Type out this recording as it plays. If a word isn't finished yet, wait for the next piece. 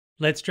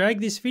Let's drag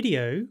this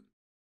video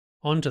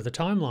onto the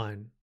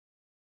timeline.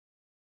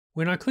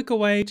 When I click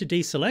away to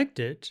deselect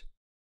it,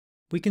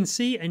 we can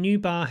see a new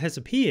bar has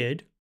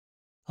appeared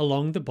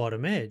along the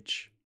bottom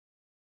edge.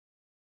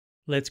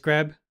 Let's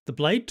grab the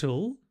blade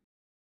tool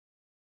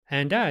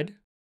and add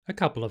a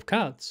couple of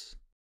cuts.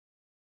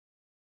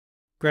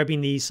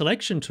 Grabbing the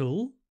selection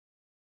tool,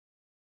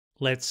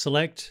 let's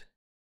select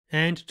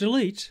and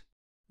delete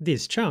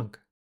this chunk.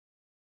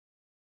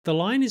 The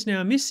line is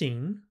now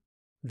missing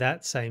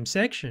that same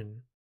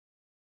section,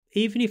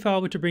 even if I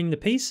were to bring the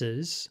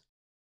pieces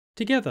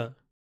together.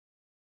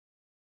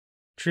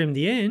 Trim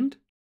the end,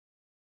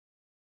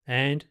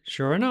 and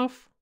sure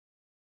enough.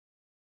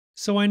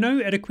 So I know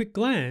at a quick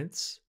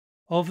glance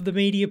of the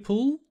media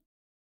pool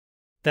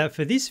that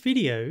for this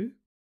video,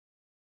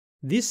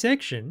 this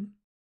section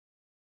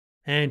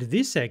and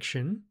this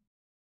section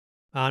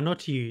are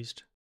not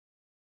used.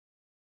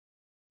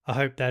 I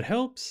hope that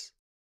helps.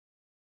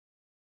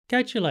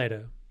 Catch you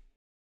later.